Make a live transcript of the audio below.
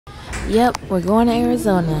Yep, we're going to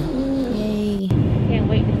Arizona. Yay. Can't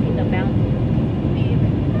wait to see the mountains.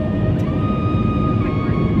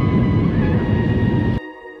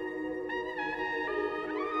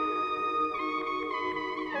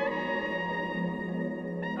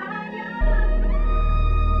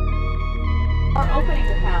 Or opening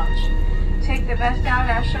the pouch. Take the vest out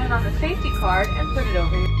as shown on the safety card and put it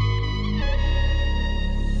over your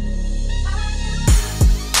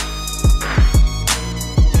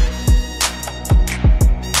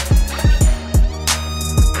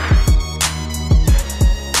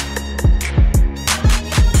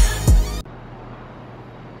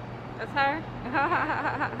That's her?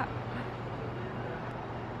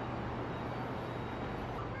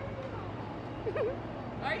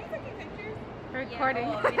 Are you taking pictures? Recording.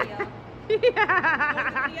 Yeah, video.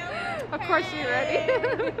 Yeah. Of course you're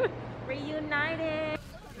ready. Reunited.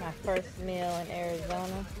 My first meal in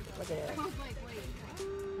Arizona. Look at it. I was like, wait.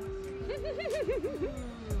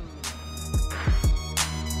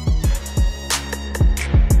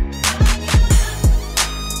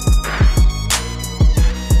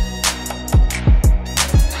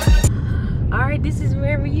 Alright, this is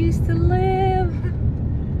where we used to live.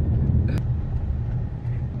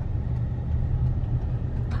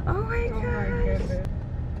 Oh my gosh.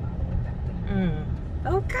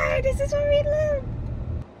 Okay, this is where we live.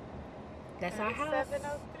 That's our house.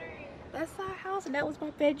 703. That's our house, and that was my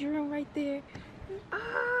bedroom right there.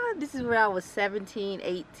 Ah, this is where I was 17,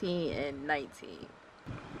 18, and 19.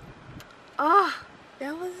 Ah,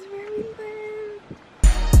 that was where we lived.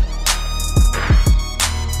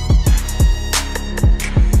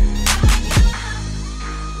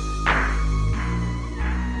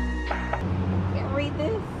 Can't read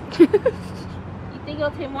this. You think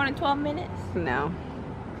it'll take more than 12 minutes? No.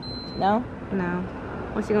 No? No.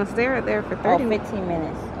 What's you gonna stare at there for 30 minutes? 15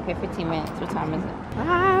 minutes. Okay, 15 minutes. What time is it?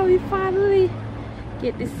 Ah, we finally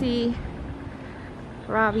get to see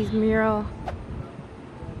Robbie's mural.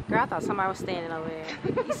 Girl, I thought somebody was standing over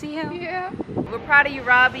there. You see him? Yeah. We're proud of you,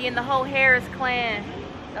 Robbie, and the whole Harris clan.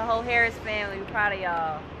 The whole Harris family. We're proud of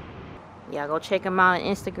y'all. Y'all go check him out on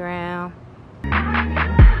Instagram.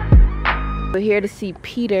 We're here to see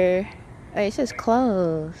Peter. Hey, it says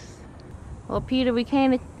closed. Well, Peter, we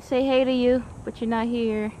came to say hey to you, but you're not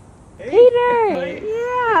here. Hey. Peter!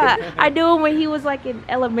 Yeah! I knew him when he was like in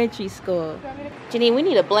elementary school. Janine, we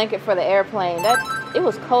need a blanket for the airplane. It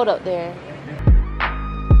was cold up there.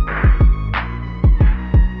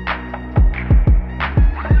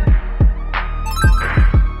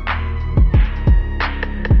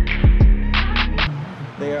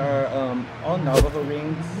 They are all Navajo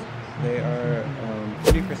rings. They are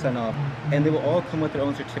 30% off, and they will all come with their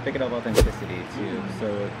own certificate of authenticity too.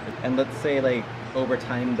 So, and let's say like over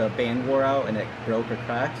time the band wore out and it broke or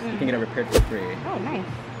cracked, you can get it repaired for free. Oh, nice.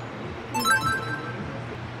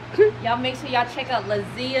 Y'all make sure y'all check out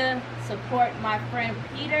Zia. Support my friend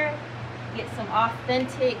Peter. Get some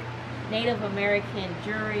authentic Native American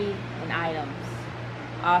jewelry and items.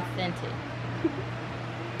 Authentic.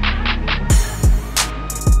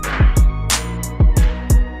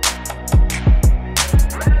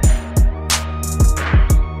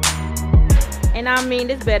 And I mean,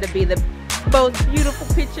 this better be the most beautiful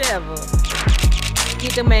picture ever.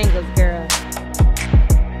 Get the mangoes, girl.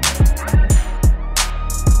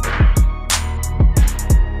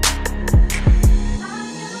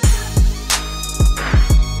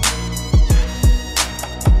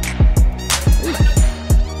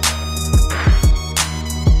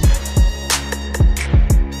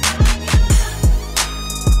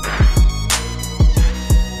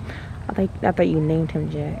 I thought you named him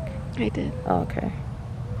Jack. I did. Oh, okay.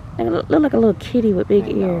 Look like a little kitty with big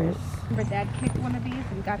ears. Remember Dad kicked one of these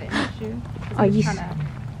and got it in his shoe? Oh, you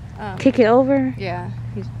kick it over? Yeah.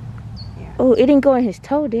 Oh, it didn't go in his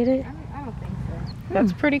toe, did it? I don't think so.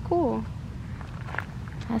 That's pretty cool.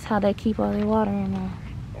 That's how they keep all their water in there.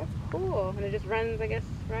 That's cool. And it just runs, I guess,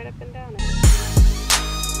 right up and down.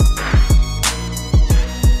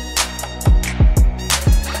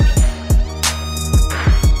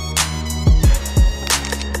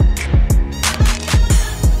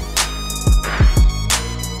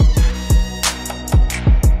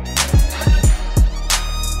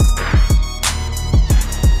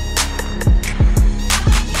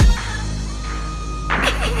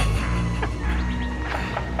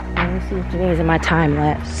 Janine's in my time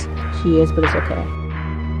lapse. She is, but it's okay.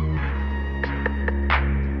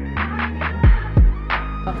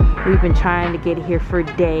 We've been trying to get here for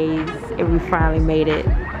days, and we finally made it.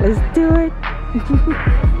 Let's do it.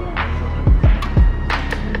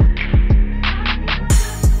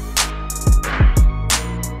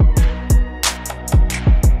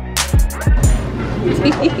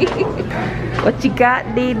 What you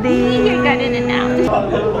got, Dee? You got in and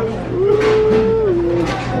out.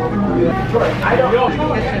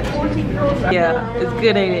 Yeah, it's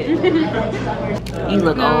good, ain't it? You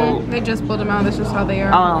look old. They just pulled them out. This is how they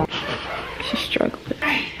are. Oh, she's struggling.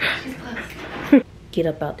 Get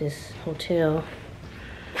up out this hotel.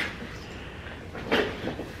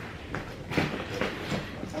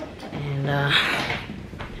 And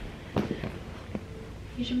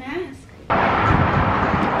Here's your mask.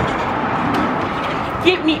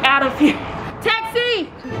 get me out of here. Taxi!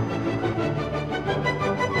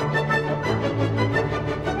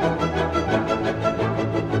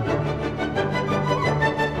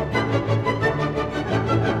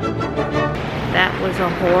 That was a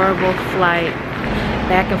horrible flight.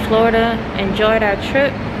 Back in Florida, enjoyed our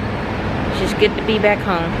trip. Just good to be back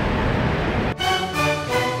home.